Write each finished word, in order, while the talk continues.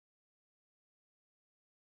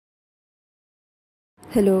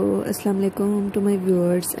Hello, Assalamu alaikum to my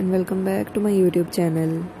viewers and welcome back to my YouTube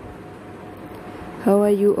channel. How are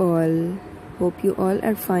you all? Hope you all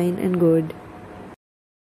are fine and good.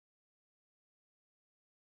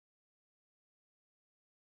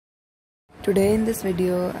 Today in this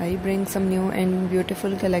video, I bring some new and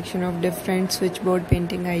beautiful collection of different switchboard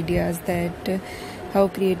painting ideas that how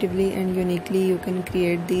creatively and uniquely you can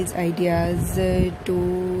create these ideas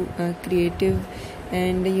to creative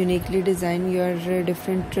and uniquely design your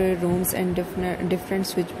different rooms and different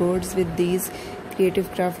switchboards with these creative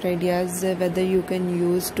craft ideas, whether you can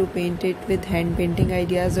use to paint it with hand painting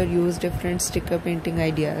ideas or use different sticker painting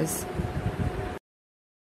ideas.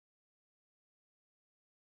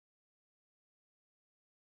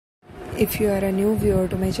 If you are a new viewer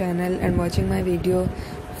to my channel and watching my video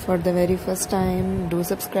for the very first time, do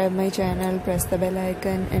subscribe my channel, press the bell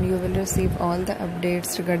icon and you will receive all the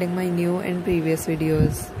updates regarding my new and previous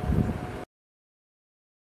videos.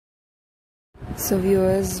 So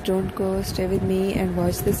viewers, don't go, stay with me and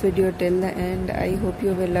watch this video till the end. I hope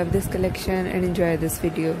you will love this collection and enjoy this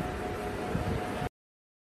video.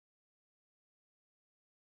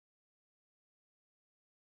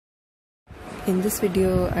 In this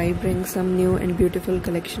video, I bring some new and beautiful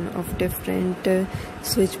collection of different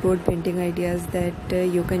switchboard painting ideas that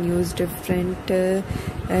you can use different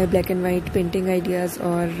black and white painting ideas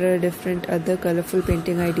or different other colorful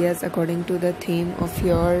painting ideas according to the theme of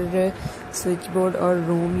your switchboard or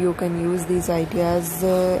room. You can use these ideas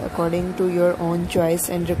according to your own choice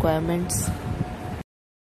and requirements.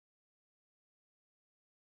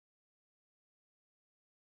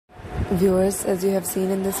 Viewers, as you have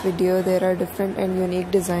seen in this video, there are different and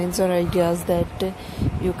unique designs or ideas that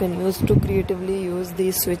you can use to creatively use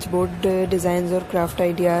these switchboard designs or craft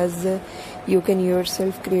ideas. You can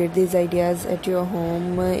yourself create these ideas at your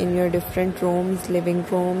home, in your different rooms, living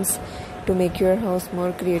rooms, to make your house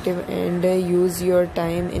more creative and use your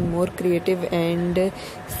time in more creative and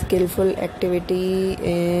skillful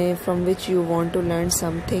activity from which you want to learn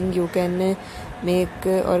something. You can make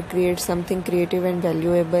or create something creative and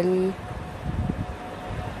valuable.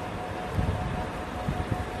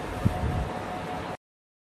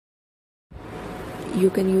 You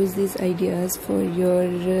can use these ideas for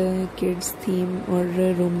your kids theme or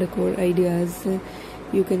room decor ideas.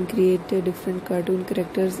 You can create different cartoon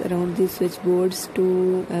characters around these switchboards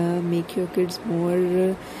to make your kids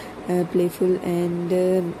more playful, and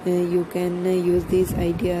you can use these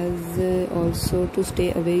ideas also to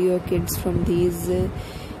stay away your kids from these.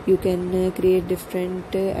 You can create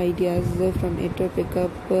different ideas from it or pick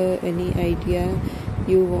up any idea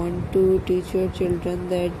you want to teach your children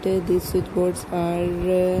that these switchboards are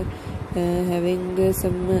having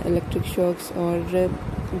some electric shocks, or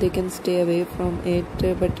they can stay away from it,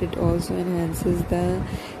 but it also enhances the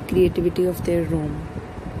creativity of their room.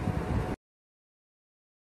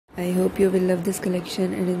 I hope you will love this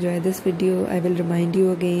collection and enjoy this video. I will remind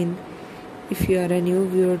you again, if you are a new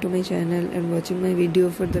viewer to my channel and watching my video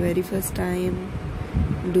for the very first time,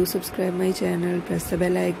 do subscribe my channel, press the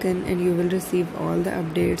bell icon and you will receive all the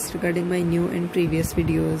updates regarding my new and previous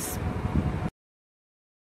videos.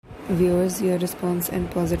 Viewers, your response and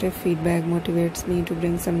positive feedback motivates me to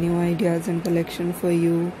bring some new ideas and collection for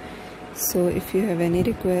you. So if you have any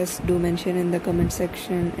requests, do mention in the comment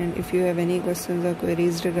section, and if you have any questions or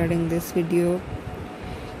queries regarding this video,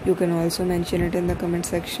 you can also mention it in the comment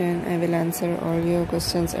section. I will answer all your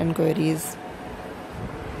questions and queries.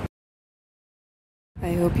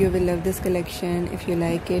 I hope you will love this collection. If you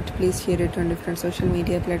like it, please share it on different social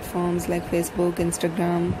media platforms like Facebook,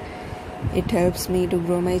 Instagram. It helps me to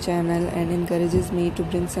grow my channel and encourages me to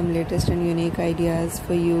bring some latest and unique ideas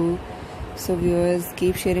for you. So viewers,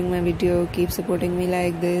 keep sharing my video, keep supporting me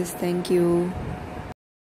like this. Thank you.